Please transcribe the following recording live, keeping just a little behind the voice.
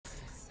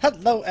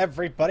Hello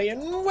everybody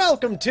and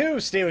welcome to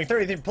Stealwing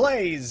 33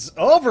 Plays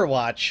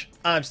Overwatch.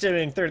 I'm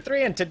Stealwing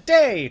 33 and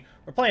today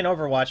we're playing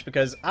Overwatch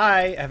because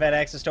I have had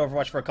access to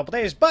Overwatch for a couple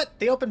days, but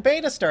the open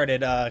beta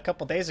started a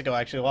couple days ago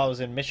actually while I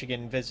was in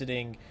Michigan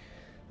visiting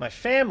my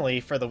family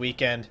for the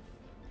weekend.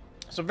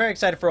 So I'm very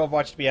excited for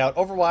Overwatch to be out.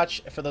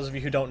 Overwatch, for those of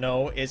you who don't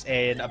know, is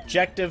an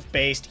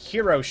objective-based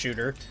hero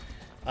shooter.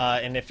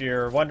 And if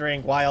you're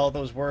wondering why all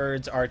those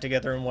words are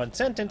together in one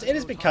sentence, it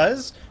is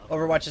because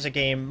Overwatch is a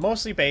game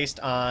mostly based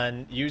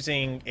on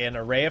using an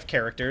array of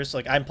characters.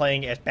 Like, I'm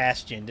playing as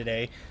Bastion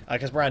today,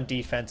 because we're on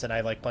defense, and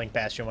I like playing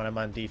Bastion when I'm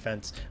on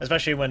defense.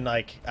 Especially when,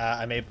 like,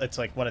 it's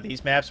like one of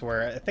these maps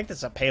where, I think this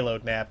is a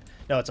payload map.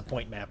 No, it's a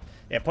point map.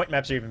 Yeah, point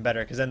maps are even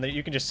better, because then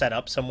you can just set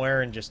up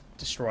somewhere and just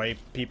destroy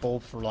people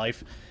for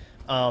life.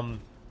 So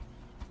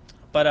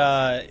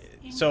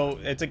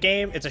it's a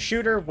game, it's a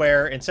shooter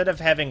where instead of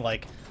having,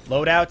 like,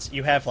 loadouts,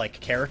 you have, like,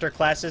 character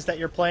classes that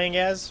you're playing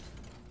as,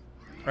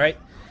 right?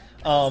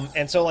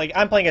 And so, like,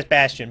 I'm playing as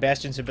Bastion.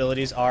 Bastion's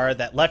abilities are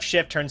that left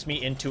shift turns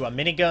me into a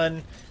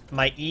minigun,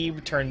 my E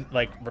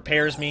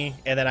repairs me,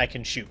 and then I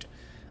can shoot.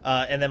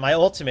 And then my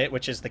ultimate,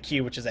 which is the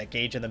Q, which is that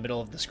gauge in the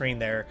middle of the screen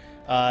there,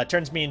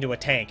 turns me into a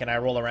tank, and I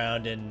roll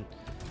around and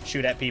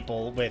shoot at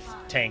people with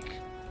tank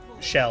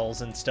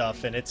shells and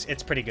stuff, and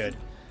it's pretty good.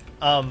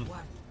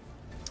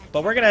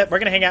 But we're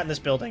gonna hang out in this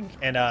building,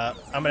 and I'm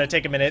gonna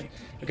take a minute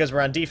because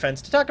we're on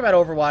defense to talk about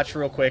Overwatch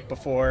real quick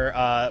before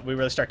we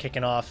really start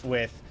kicking off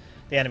with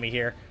the enemy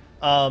here.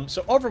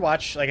 So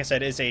Overwatch, like I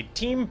said, is a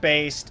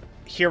team-based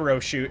hero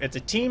shoot. It's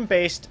a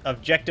team-based,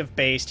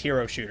 objective-based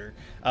hero shooter.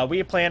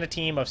 We play on a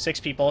team of 6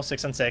 people,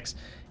 6 on 6,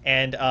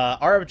 and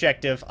our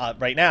objective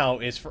right now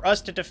is for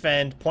us to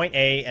defend point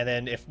A, and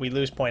then if we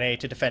lose point A,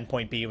 to defend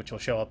point B, which will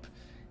show up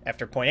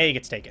after point A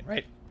gets taken,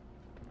 right?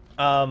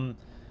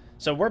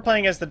 So we're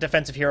playing as the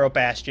defensive hero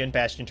Bastion.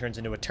 Bastion turns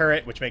into a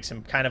turret, which makes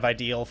him kind of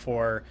ideal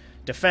for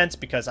defense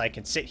because I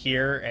can sit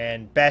here,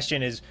 and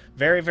Bastion is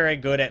very, very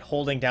good at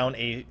holding down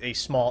a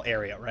small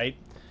area, right?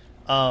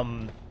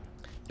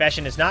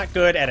 Bastion is not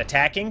good at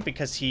attacking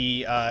because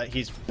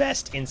he's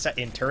best in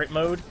turret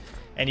mode,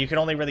 and you can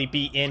only really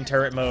be in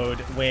turret mode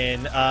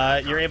when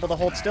you're able to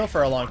hold still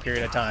for a long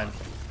period of time.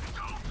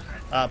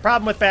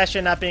 Problem with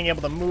Bastion not being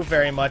able to move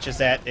very much is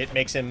that it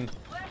makes him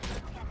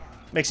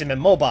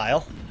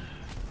immobile,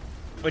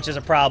 which is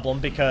a problem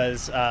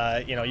because,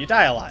 you know, you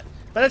die a lot.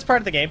 But that's part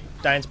of the game.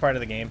 Dying's part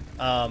of the game.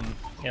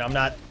 You know, I'm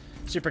not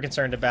super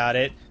concerned about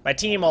it. My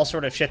team all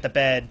sort of shit the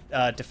bed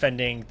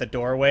defending the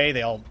doorway.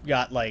 They all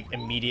got, like,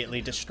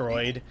 immediately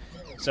destroyed.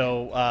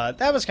 So,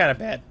 that was kind of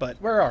bad,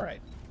 but we're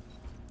alright.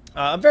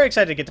 I'm very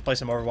excited to get to play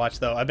some Overwatch,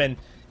 though. I've been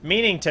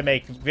meaning to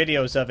make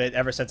videos of it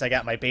ever since I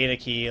got my beta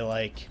key,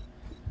 like,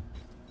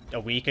 a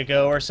week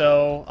ago or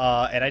so,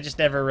 and I just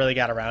never really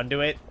got around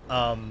to it,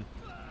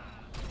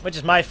 which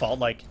is my fault.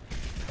 Like,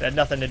 it had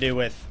nothing to do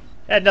with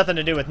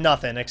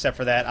nothing except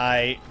for that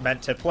I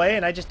meant to play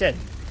and I just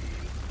didn't.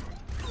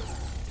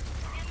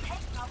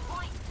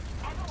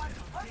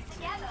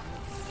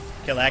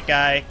 Kill that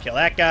guy, kill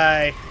that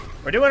guy.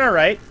 We're doing all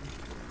right.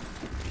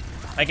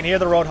 I can hear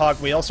the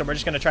Roadhog wheel, so we're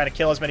just going to try to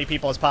kill as many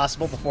people as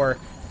possible before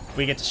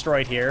we get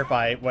destroyed here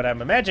by what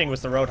I'm imagining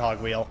was the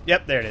Roadhog wheel.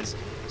 Yep, there it is.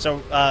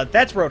 So,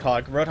 that's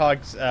Roadhog.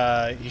 Roadhog's,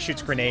 he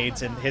shoots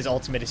grenades, and his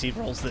ultimate is he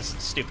rolls this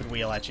stupid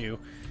wheel at you.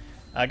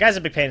 Guy's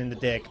a big pain in the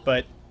dick,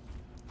 but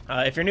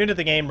if you're new to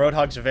the game,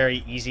 Roadhog's a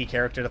very easy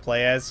character to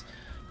play as.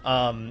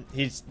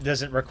 He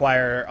doesn't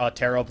require a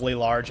terribly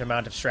large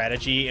amount of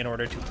strategy in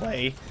order to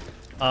play,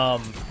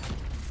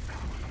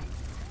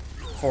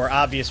 for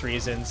obvious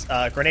reasons.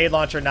 Grenade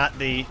launcher, not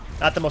the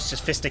most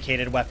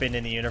sophisticated weapon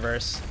in the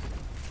universe,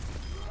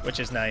 which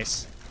is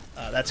nice.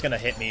 That's gonna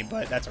hit me,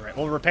 but that's alright.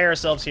 We'll repair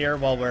ourselves here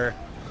while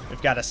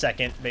we've got a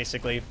second,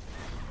 basically.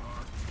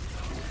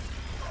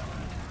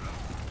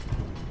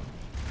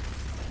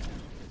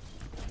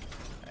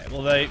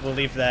 Alright, we'll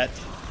leave that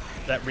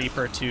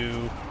Reaper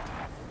to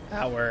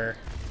our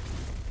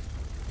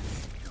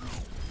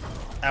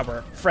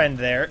friend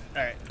there.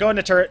 Alright, go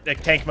into turret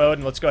tank mode,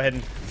 and let's go ahead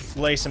and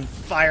lay some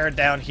fire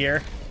down here.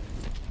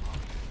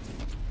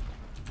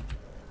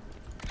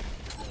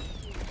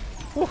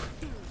 Whew.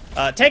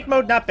 Tank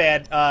mode, not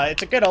bad.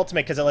 It's a good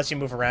ultimate because it lets you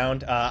move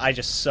around. I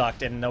just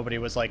sucked, and nobody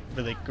was, like,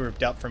 really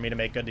grouped up for me to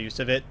make good use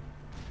of it,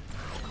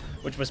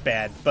 which was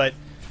bad, but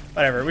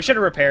whatever. We should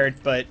have repaired,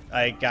 but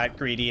I got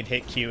greedy and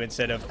hit Q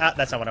instead of... Ah,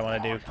 that's not what I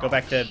want to do. Go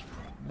back to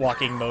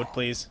walking mode,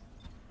 please.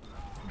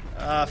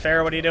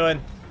 Farrah, what are you doing?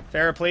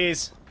 Farrah,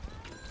 please.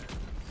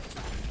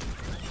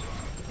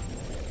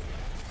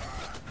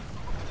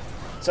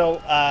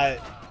 So,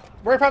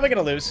 we're probably going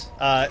to lose.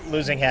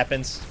 Losing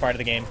happens. It's part of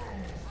the game.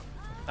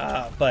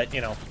 But,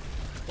 you know,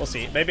 we'll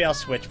see. Maybe I'll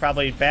switch.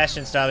 Probably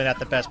Bastion's probably not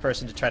the best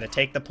person to try to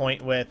take the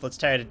point with. Let's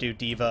try to do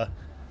d.va.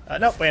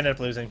 Nope, we ended up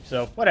losing,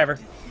 so whatever.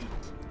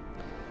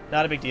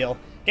 Not a big deal.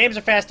 Games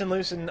are fast and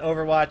loose in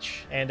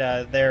Overwatch, and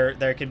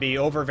there can be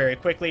over very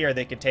quickly, or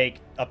they can take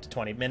up to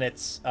 20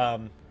 minutes.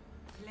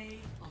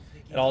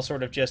 It all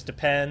sort of just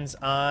depends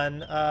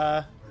on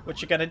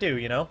what you're gonna do,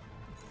 you know?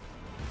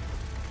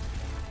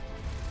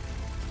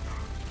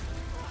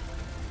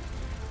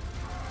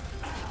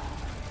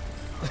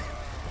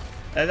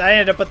 And I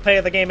ended up with play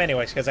of the game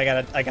anyways because I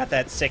got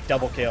that sick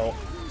double kill,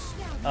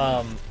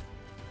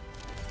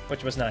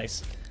 which was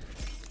nice.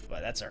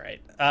 But that's all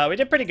right. We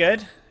did pretty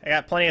good. I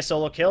got plenty of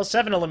solo kills.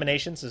 7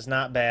 eliminations is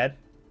not bad.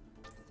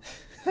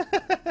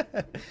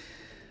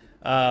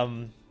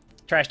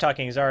 Trash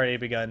talking has already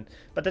begun.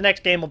 But the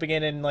next game will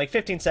begin in like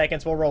 15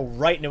 seconds. We'll roll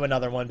right into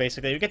another one,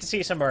 basically. We get to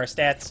see some of our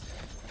stats.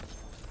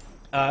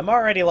 I'm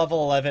already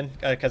level 11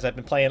 because I've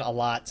been playing a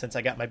lot since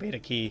I got my beta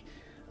key.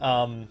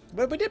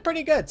 But we did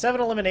pretty good. 7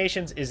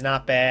 eliminations is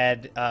not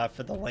bad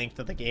for the length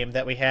of the game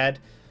that we had.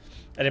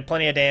 I did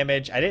plenty of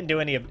damage. I didn't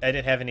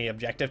have any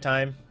objective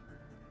time.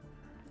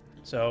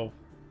 So,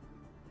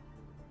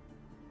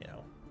 you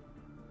know.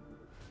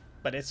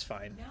 But it's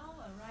fine.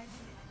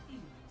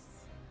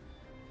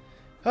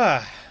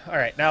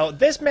 Alright, now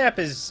this map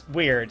is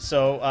weird.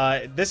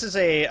 So, this is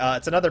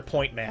it's another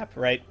point map,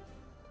 right?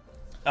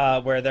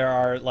 Where there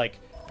are, like,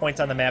 points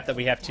on the map that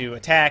we have to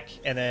attack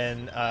and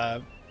then,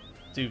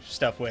 do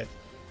stuff with.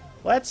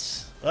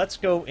 Let's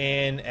go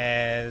in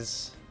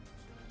as...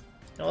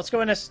 No, let's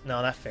go in as...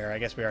 No, not Pharah. I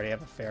guess we already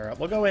have a Pharah.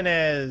 We'll go in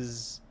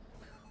as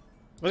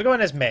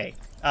Mei.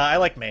 I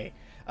like Mei.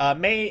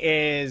 Mei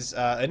is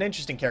an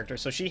interesting character.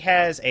 So she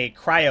has a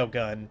cryo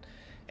gun.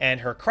 And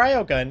her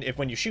cryo gun,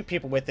 when you shoot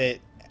people with it,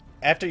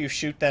 after you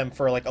shoot them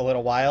for like a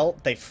little while,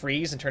 they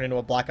freeze and turn into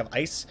a block of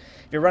ice.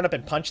 If you run up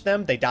and punch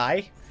them, they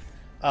die.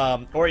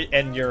 So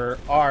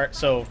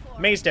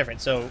Mei's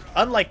different. So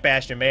unlike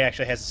Bastion, Mei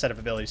actually has a set of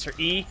abilities. Her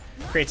E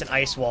creates an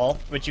ice wall,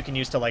 which you can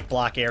use to like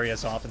block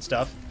areas off and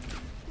stuff.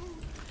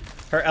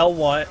 Her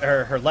L1,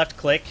 or her left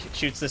click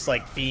shoots this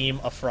like beam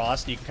of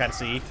frost. You can kind of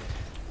see.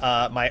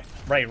 My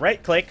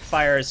right click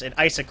fires an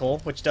icicle,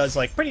 which does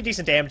like pretty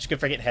decent damage, good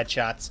for getting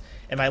headshots.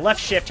 And my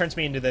left shift turns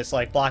me into this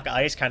like block of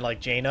ice, kind of like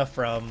Jaina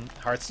from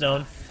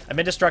Hearthstone. I'm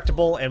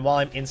indestructible, and while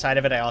I'm inside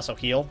of it, I also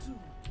heal.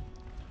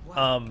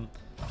 You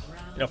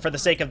know, for the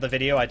sake of the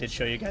video, I did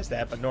show you guys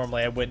that, but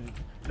normally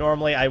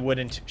I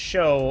wouldn't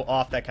show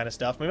off that kind of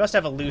stuff. We must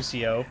have a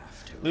Lucio.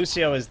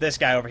 Lucio is this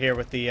guy over here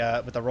with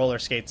the roller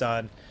skates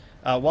on.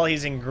 While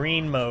he's in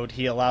green mode,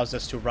 he allows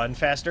us to run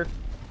faster,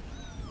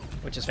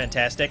 which is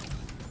fantastic.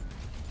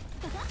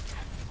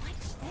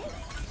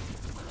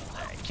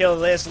 Right, kill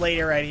this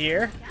lady right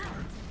here.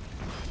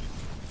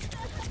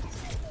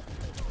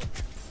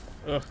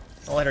 Ugh,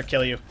 I'll let her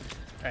kill you.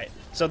 Alright,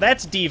 so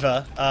that's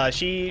D.va.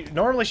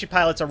 Normally she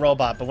pilots a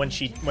robot, but when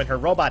her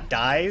robot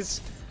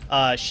dies,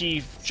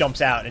 she jumps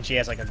out and she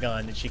has like a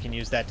gun and she can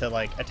use that to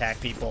like attack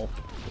people.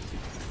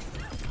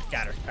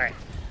 Got her. Alright.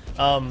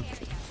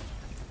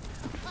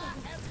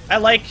 I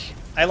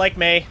like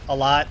Mei a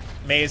lot.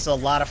 Mei's a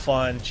lot of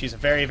fun. She's a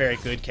very, very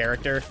good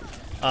character.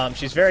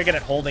 She's very good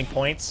at holding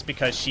points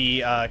because she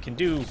can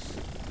do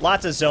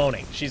lots of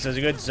zoning. She's a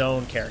good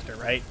zone character,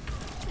 right?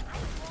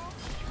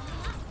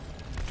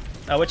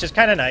 Which is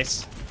kind of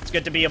nice. It's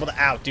good to be able to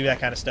outdo that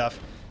kind of stuff.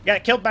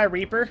 Got killed by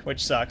Reaper,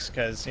 which sucks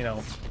because, you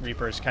know,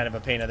 Reaper's kind of a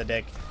pain in the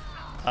dick.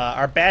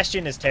 Our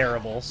Bastion is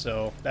terrible,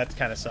 so that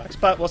kind of sucks.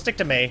 But we'll stick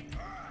to Mei.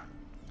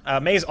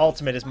 Mei's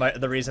ultimate is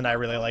the reason I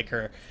really like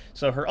her.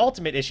 So her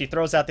ultimate is she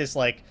throws out this,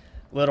 like,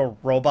 little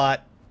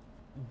robot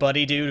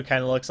buddy dude who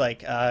kind of looks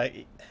like,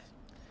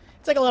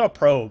 it's like a little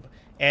probe.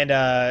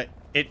 And,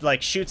 it,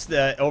 like, shoots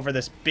over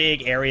this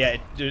big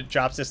area. It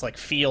drops this, like,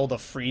 field of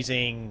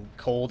freezing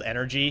cold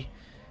energy.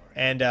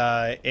 And,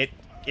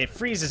 it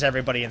freezes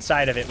everybody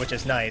inside of it, which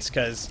is nice,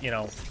 because, you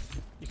know,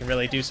 you can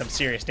really do some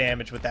serious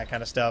damage with that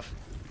kind of stuff.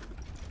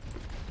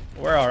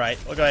 We're alright.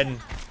 We'll go ahead and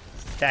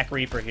attack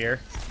Reaper here.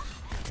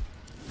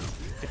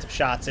 Get some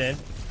shots in.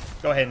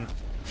 Go ahead and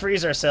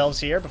freeze ourselves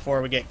here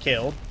before we get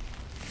killed.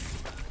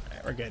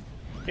 Alright, we're good.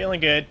 Feeling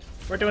good.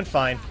 We're doing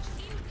fine.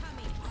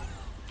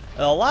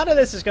 A lot of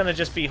this is going to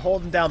just be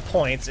holding down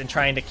points and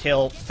trying to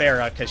kill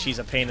Pharah because she's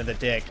a pain in the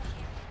dick.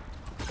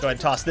 Go ahead and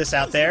toss this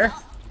out there.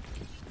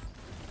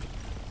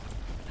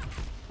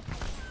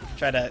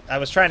 I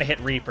was trying to hit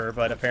Reaper,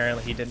 but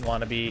apparently he didn't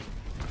want to be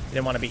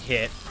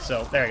hit.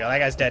 So there you go. That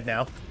guy's dead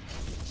now.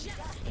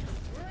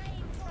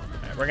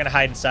 Alright, we're gonna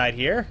hide inside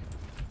here.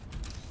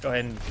 Go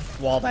ahead and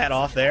wall that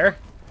off there,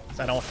 because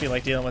I don't feel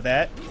like dealing with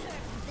that.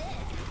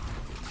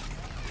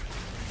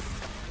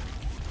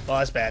 Well,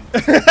 that's bad.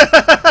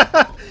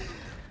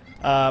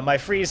 My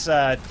freeze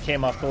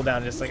came off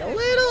cooldown just like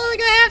like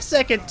a half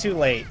second too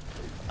late,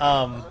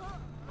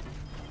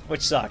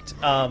 which sucked.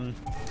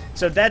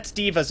 So that's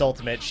D.va's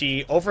ultimate.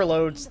 She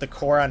overloads the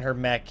core on her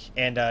mech,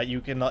 and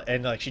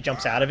like she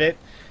jumps out of it.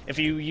 If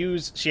you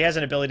use, she has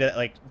an ability that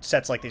like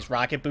sets like these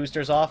rocket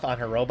boosters off on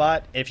her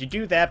robot. If you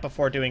do that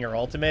before doing her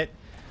ultimate,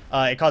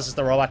 it causes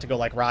the robot to go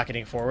like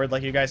rocketing forward,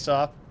 like you guys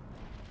saw.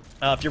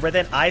 If you're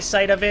within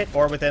eyesight of it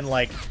or within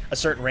like a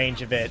certain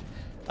range of it,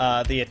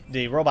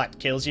 the robot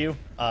kills you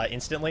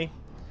instantly.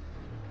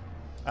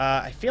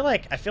 I feel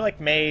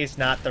like Mei's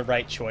not the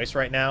right choice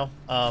right now.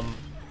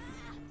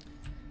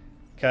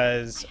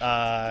 Because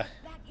I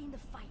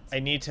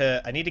need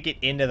to get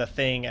into the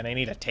thing and I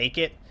need to take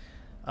it.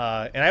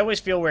 And I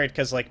always feel weird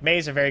because like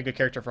Mei's a very good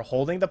character for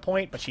holding the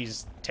point, but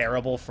she's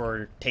terrible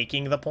for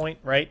taking the point,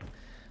 right?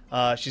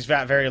 She's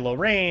got very low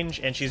range,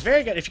 and she's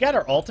very good. If you got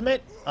her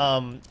ultimate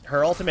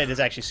is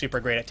actually super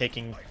great at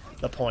taking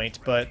the point,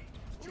 but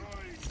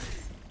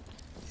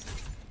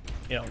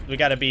you know, we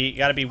gotta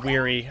be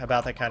weary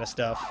about that kind of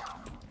stuff.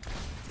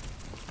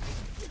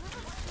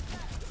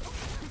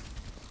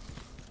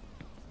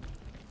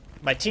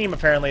 My team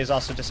apparently is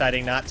also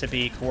deciding not to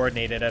be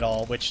coordinated at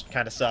all, which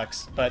kind of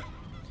sucks, but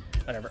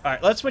whatever. All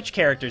right, let's switch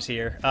characters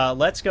here.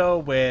 Let's go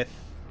with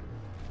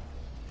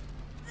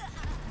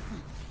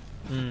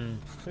who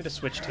to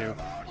switch to?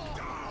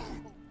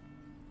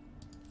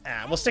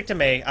 We'll stick to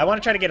Mei. I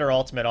want to try to get her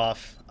ultimate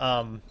off.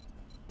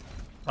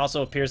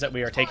 Also appears that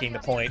we are taking the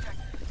point.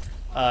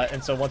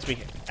 And so once we...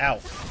 Ow.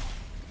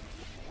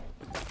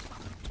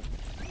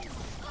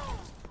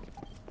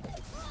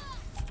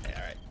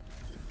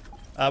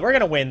 We're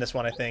going to win this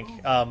one, I think.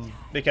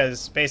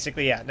 Because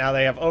basically, yeah, now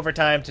they have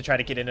overtime to try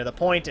to get into the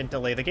point and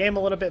delay the game a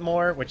little bit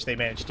more, which they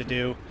managed to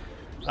do.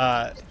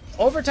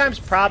 Overtime's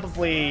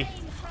probably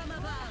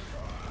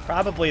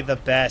the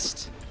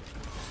best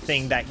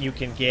thing that you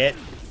can get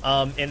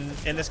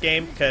in this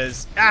game,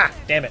 because... Ah!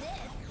 Damn it.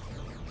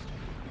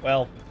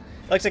 Well,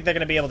 looks like they're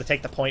going to be able to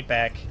take the point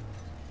back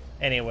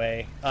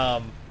anyway.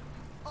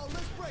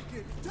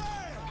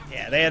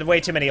 Yeah, they had way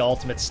too many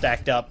ultimates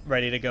stacked up,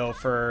 ready to go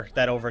for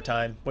that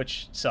overtime,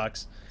 which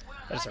sucks.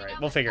 That's alright,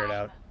 we'll figure it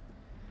out.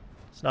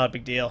 It's not a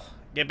big deal.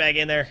 Get back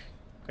in there,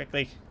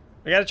 quickly.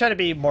 We gotta try to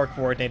be more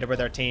coordinated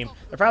with our team.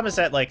 The problem is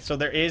that, like, so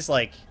there is,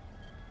 like,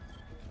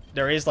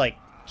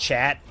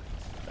 chat,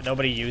 but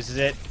nobody uses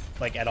it,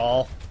 like, at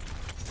all.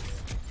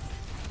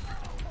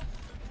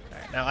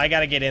 Alright, now I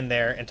gotta get in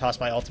there and toss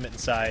my ultimate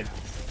inside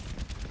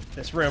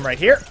this room right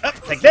here. Oh,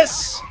 take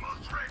this!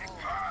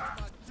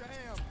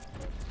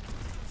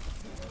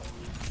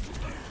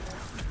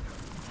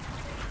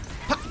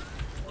 Pop!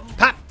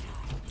 Pop!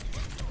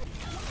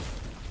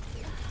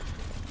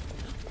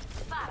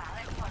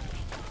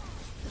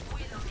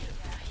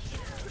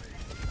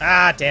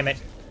 Ah, damn it.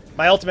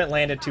 My ultimate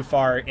landed too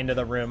far into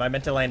the room. I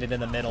meant to land it in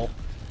the middle.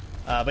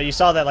 But you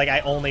saw that, like,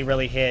 I only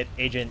really hit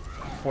Agent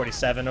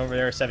 47 over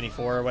there,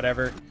 74 or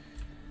whatever.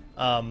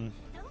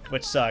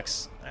 Which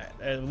sucks.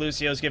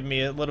 Lucio's giving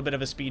me a little bit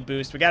of a speed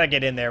boost. We gotta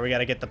get in there. We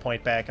gotta get the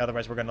point back.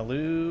 Otherwise, we're gonna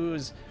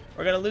lose.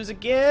 We're gonna lose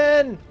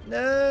again!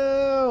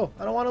 No!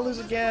 I don't want to lose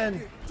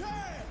again.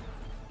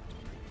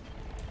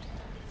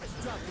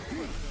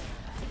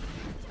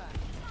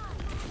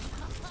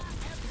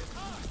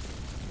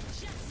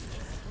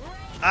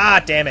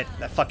 Ah, damn it.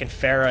 That fucking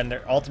Pharah and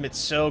their ultimate's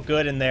so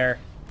good in there.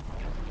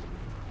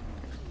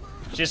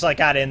 Just, like,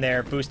 got in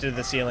there, boosted to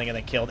the ceiling, and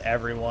then killed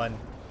everyone.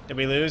 Did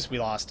we lose? We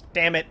lost.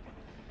 Damn it.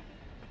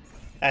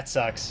 That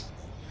sucks.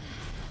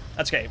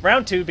 That's okay.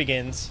 Round 2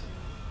 begins.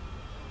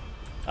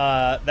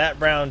 That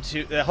round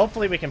 2...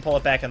 hopefully we can pull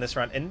it back on this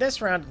round. In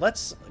this round,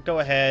 let's go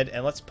ahead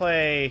and let's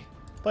play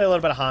a little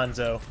bit of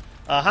Hanzo.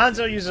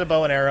 Hanzo uses a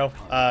bow and arrow.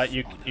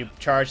 You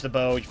charge the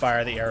bow, you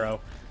fire the arrow.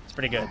 It's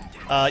pretty good.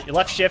 Your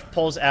left shift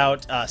pulls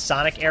out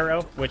Sonic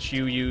Arrow, which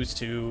you use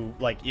to,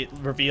 like, it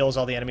reveals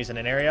all the enemies in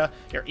an area.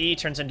 Your E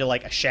turns into,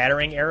 like, a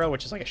Shattering Arrow,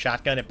 which is like a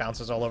shotgun. It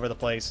bounces all over the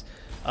place.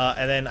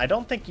 And then I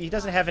don't think he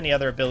doesn't have any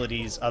other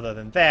abilities other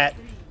than that.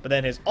 But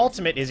then his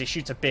ultimate is he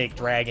shoots a big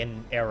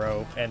dragon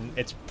arrow, and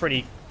it's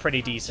pretty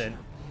decent.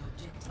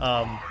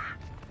 I've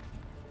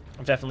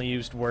definitely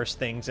used worse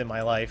things in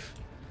my life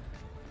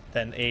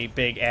than a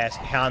big-ass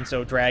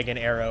Hanzo dragon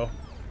arrow.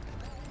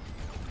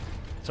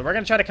 So we're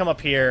going to try to come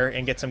up here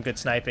and get some good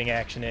sniping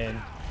action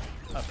in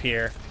up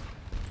here.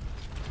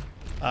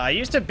 I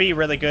used to be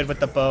really good with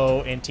the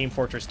bow in Team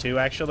Fortress 2,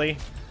 actually.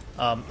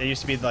 It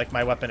used to be, like,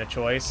 my weapon of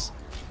choice.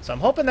 So I'm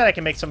hoping that I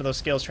can make some of those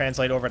skills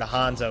translate over to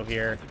Hanzo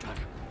here,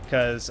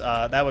 because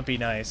that would be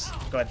nice.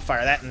 Go ahead and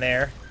fire that in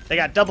there. They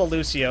got double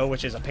Lucio,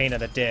 which is a pain in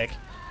the dick.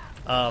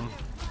 That's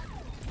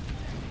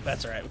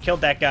alright. We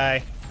killed that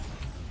guy.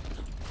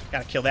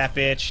 Gotta kill that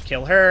bitch.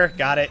 Kill her.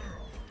 Got it.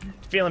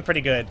 Feeling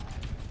pretty good.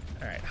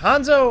 Alright.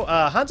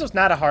 Hanzo's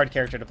not a hard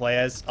character to play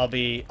as. I'll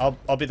be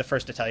the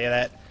first to tell you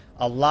that.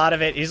 A lot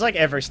of it, he's like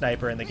every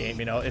sniper in the game,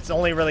 you know. It's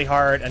only really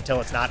hard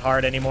until it's not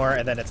hard anymore,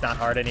 and then it's not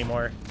hard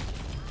anymore.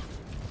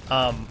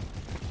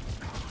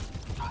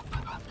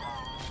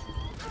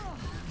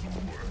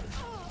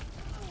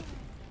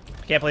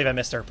 Can't believe I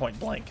missed her point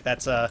blank.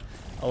 That's a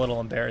little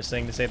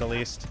embarrassing, to say the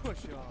least.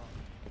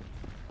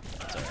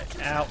 That's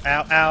alright. Ow,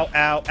 ow, ow,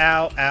 ow,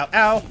 ow, ow,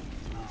 ow.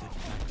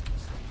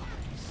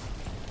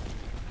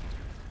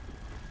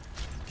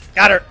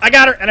 Got her! I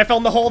got her! And I fell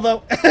in the hole,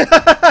 though.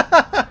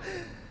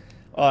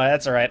 Oh,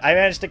 that's alright. I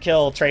managed to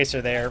kill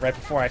Tracer there right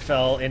before I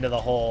fell into the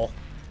hole.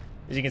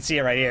 As you can see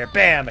it right here.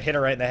 Bam! I hit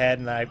her right in the head,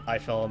 and I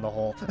fell in the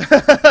hole.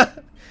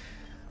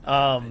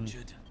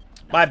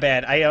 My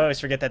bad. I always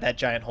forget that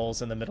giant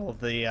hole's in the middle of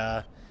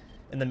the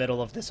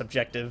this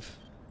objective.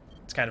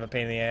 It's kind of a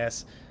pain in the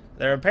ass.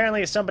 There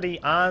apparently is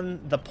somebody on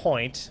the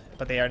point,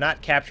 but they are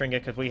not capturing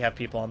it because we have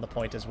people on the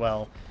point as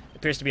well. It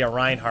appears to be a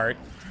Reinhardt.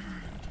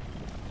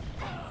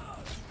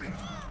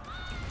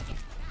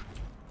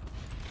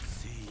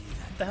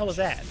 What the hell was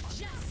that?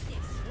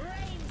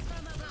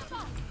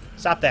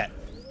 Stop that.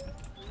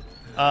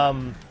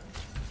 Alright,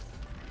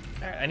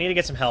 I need to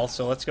get some health,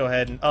 so let's go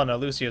ahead and... Oh no,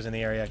 Lucio's in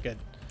the area. Good.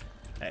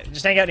 Alright,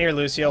 just hang out near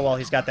Lucio while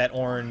he's got that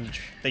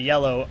orange, the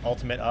yellow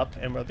ultimate up,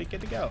 and we'll be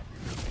good to go.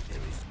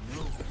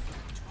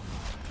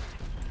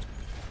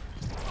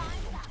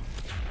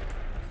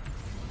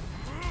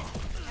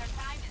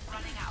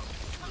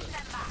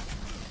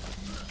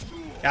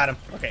 Got him.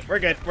 Okay, we're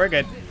good. We're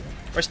good.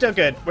 We're still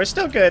good. We're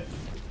still good.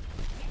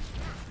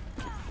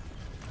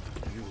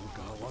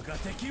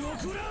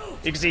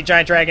 You can see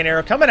Giant Dragon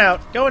Arrow coming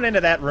out, going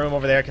into that room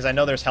over there, because I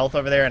know there's health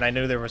over there, and I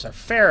knew there was a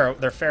Pharaoh.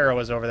 Their Pharaoh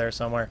was over there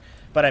somewhere,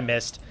 but I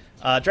missed.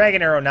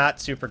 Dragon Arrow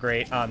not super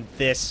great on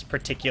this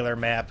particular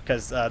map,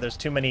 because there's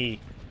too many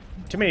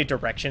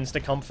directions to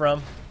come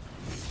from.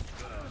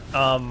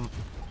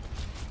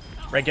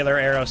 Regular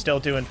Arrow still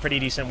doing pretty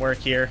decent work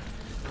here.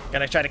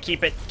 Gonna try to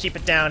keep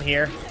it down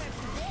here.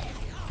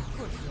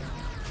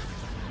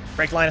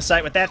 Break line of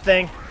sight with that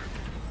thing.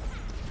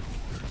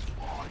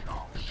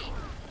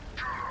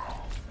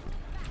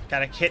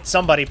 Gotta hit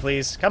somebody,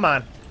 please. Come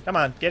on. Come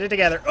on. Get it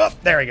together. Oh,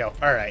 there we go.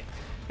 All right.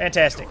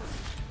 Fantastic.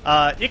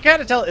 You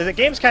kind of tell the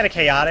game's kind of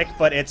chaotic,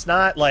 but it's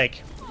not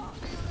like...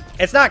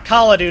 It's not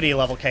Call of Duty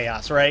level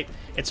chaos, right?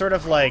 It's sort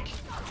of like...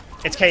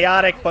 It's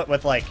chaotic, but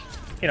with like,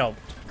 you know,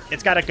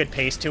 it's got a good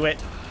pace to it.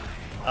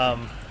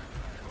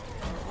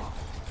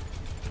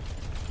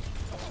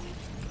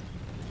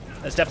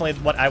 That's definitely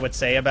what I would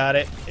say about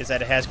it, is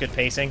that it has good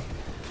pacing.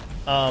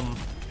 Got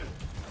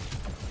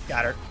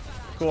her.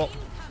 Cool.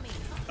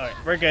 Alright,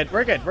 we're good,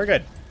 we're good, we're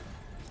good.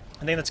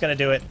 I think that's going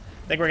to do it.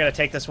 I think we're going to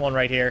take this one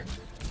right here.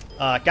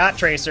 Got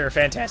Tracer,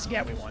 fantastic.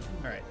 Yeah, we won.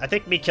 Alright, I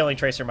think me killing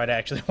Tracer might have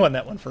actually won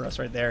that one for us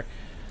right there.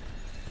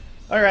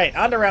 Alright,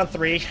 on to round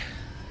 3.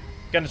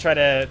 Gonna try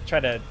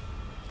to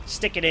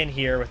stick it in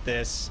here with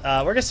this.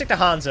 We're going to stick to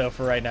Hanzo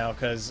for right now,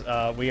 because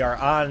we are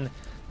on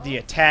the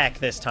attack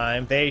this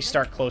time. They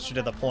start closer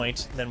to the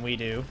point than we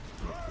do.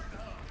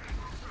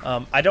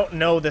 I don't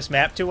know this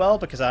map too well,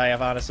 because I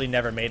have honestly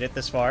never made it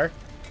this far.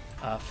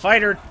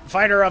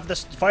 Fighters of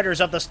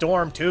the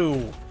Storm 2.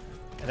 And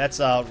that's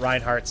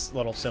Reinhardt's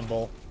little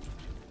symbol,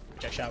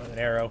 which I shot with an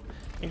arrow.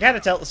 You can kind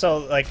of tell. So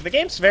like the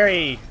game's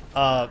very,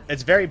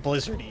 it's very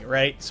Blizzardy,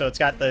 right? So it's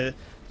got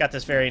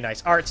this very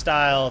nice art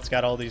style. It's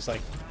got all these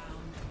like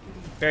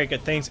very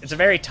good things. It's a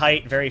very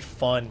tight, very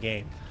fun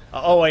game.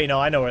 Oh wait, no,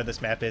 I know where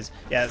this map is.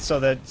 Yeah, so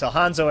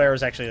Hanzo arrow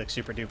is actually like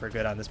super duper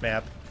good on this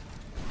map.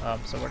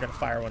 So we're gonna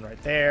fire one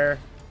right there.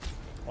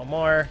 One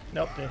more.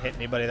 Nope, didn't hit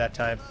anybody that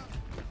time.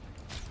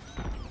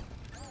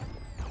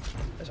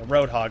 There's a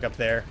Roadhog up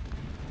there.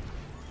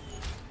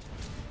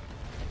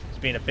 He's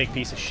being a big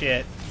piece of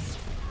shit.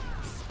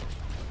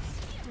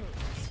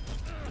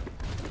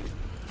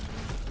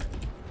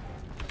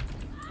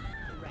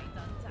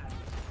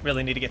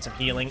 Really need to get some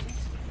healing.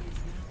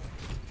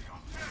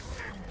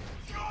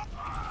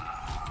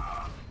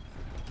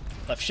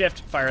 Left shift,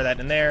 fire that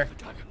in there.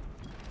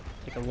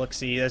 Take a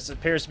look-see. This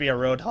appears to be a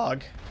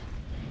Roadhog.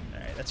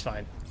 Alright, that's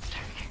fine.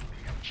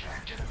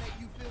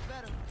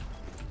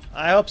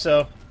 I hope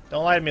so.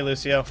 Don't lie to me,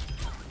 Lucio.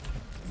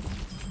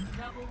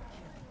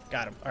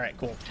 Got him. Alright,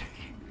 cool.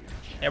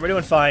 Yeah, we're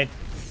doing fine.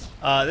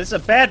 This is a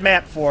bad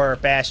map for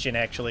Bastion,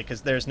 actually,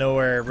 because there's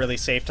nowhere really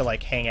safe to,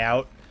 like, hang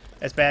out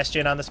as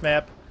Bastion on this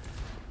map.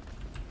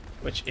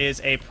 Which is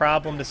a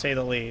problem, to say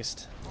the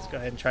least. Let's go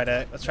ahead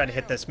and let's try to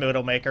hit this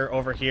Widowmaker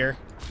over here.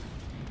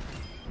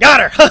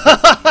 Got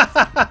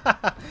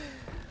her!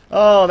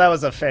 Oh, that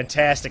was a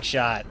fantastic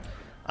shot.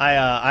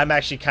 I'm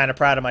actually kind of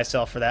proud of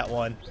myself for that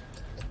one.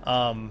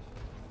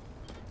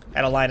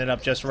 Had to line it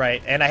up just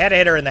right, and I had to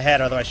hit her in the head,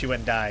 otherwise she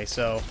wouldn't die.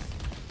 So,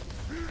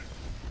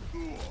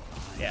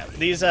 yeah,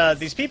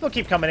 these people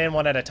keep coming in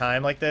one at a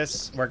time like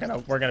this. We're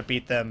gonna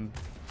beat them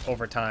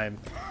over time.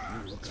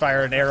 Let's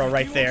fire an arrow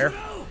right there.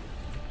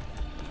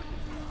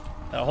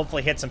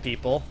 Hopefully hit some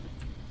people.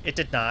 It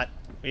did not.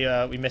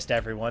 We missed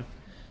everyone.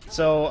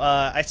 So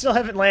I still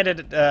haven't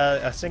landed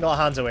a single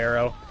Hanzo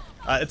arrow.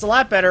 It's a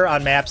lot better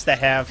on maps that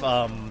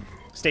have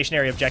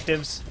stationary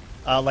objectives,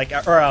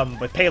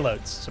 with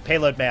payloads. So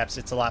payload maps,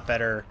 it's a lot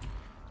better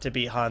to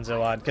beat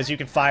Hanzo on, because you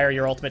can fire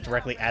your ultimate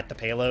directly at the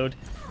payload,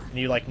 and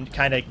you like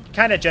kind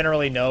of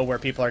generally know where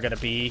people are going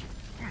to be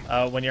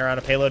when you're on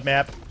a payload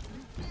map.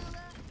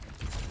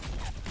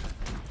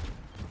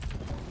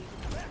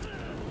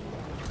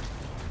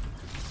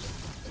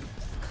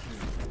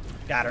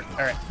 Got her.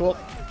 All right, cool.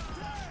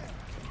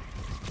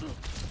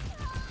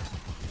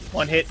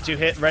 One hit, two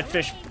hit, red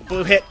fish,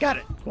 blue hit. Got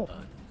it. Cool.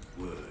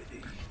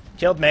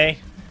 Killed May.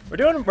 We're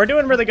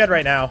doing really good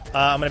right now.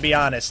 I'm gonna be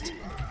honest.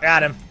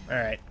 Got him. All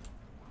right.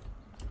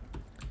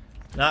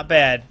 Not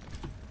bad.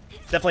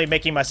 Definitely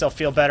making myself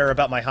feel better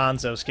about my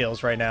Hanzo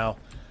skills right now.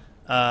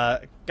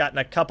 Gotten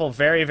a couple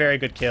very, very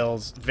good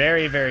kills.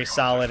 Very, very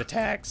solid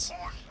attacks.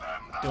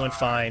 Doing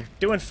fine.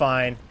 Doing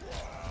fine.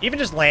 Even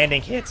just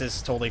landing hits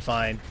is totally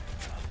fine.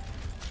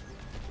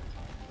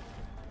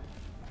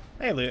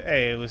 Hey,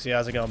 Lucy,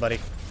 how's it going, buddy?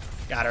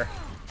 Got her.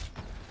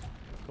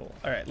 Cool.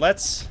 All right,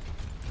 let's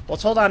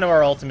hold on to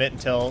our ultimate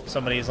until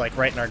somebody's like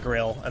right in our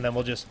grill, and then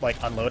we'll just like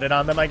unload it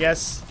on them, I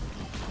guess.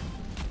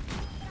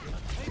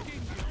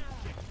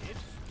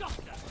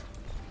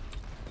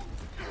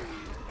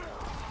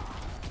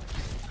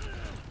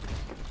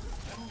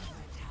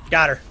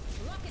 Got her.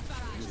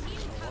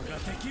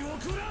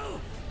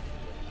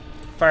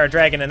 Fire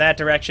dragon in that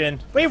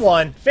direction. We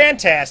won.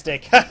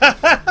 Fantastic.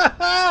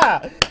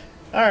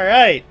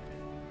 Alright.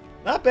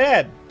 Not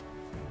bad.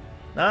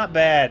 Not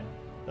bad.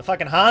 The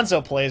fucking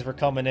Hanzo plays were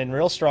coming in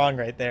real strong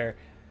right there.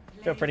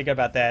 Feel pretty good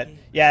about that.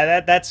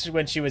 Yeah, that's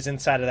when she was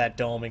inside of that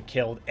dome and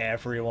killed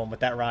everyone with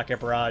that rocket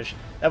barrage.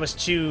 It was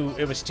too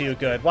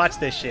good. Watch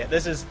this shit.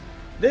 This is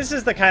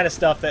the kind of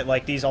stuff that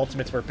like these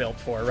ultimates were built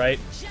for, right?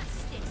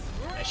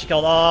 And she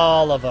killed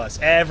all of us.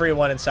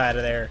 Everyone inside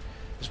of there.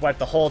 Just wiped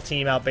the whole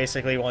team out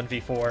basically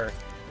 1v4.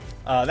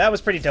 That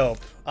was pretty dope.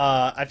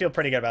 I feel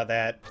pretty good about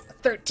that. A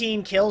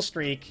 13 kill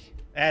streak.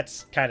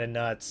 That's kind of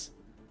nuts.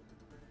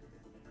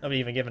 Nobody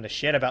even giving a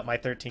shit about my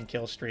 13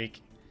 kill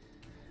streak.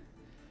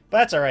 But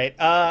that's alright.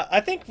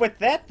 I think with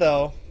that,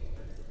 though,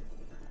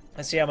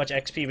 let's see how much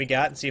XP we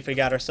got and see if we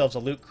got ourselves a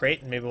loot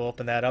crate, and maybe we'll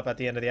open that up at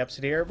the end of the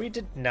episode here. We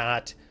did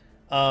not.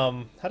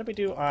 How did we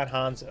do on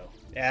Hanzo?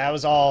 Yeah, that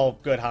was all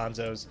good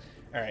Hanzos.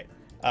 Alright.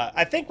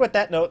 I think with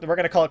that note, we're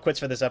going to call it quits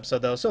for this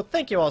episode, though. So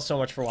thank you all so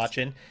much for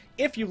watching.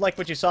 If you liked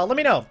what you saw, let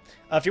me know.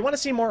 If you want to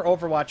see more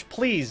Overwatch,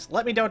 please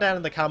let me know down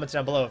in the comments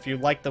down below if you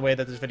like the way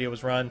that this video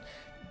was run.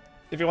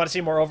 If you want to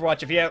see more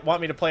Overwatch, if you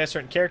want me to play a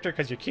certain character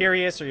because you're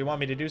curious or you want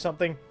me to do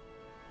something,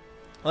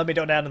 let me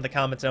know down in the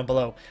comments down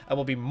below. I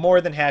will be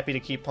more than happy to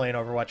keep playing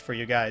Overwatch for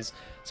you guys.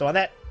 So on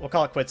that, we'll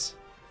call it quits.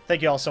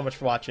 Thank you all so much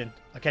for watching.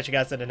 I'll catch you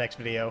guys in the next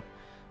video.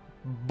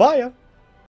 Bye!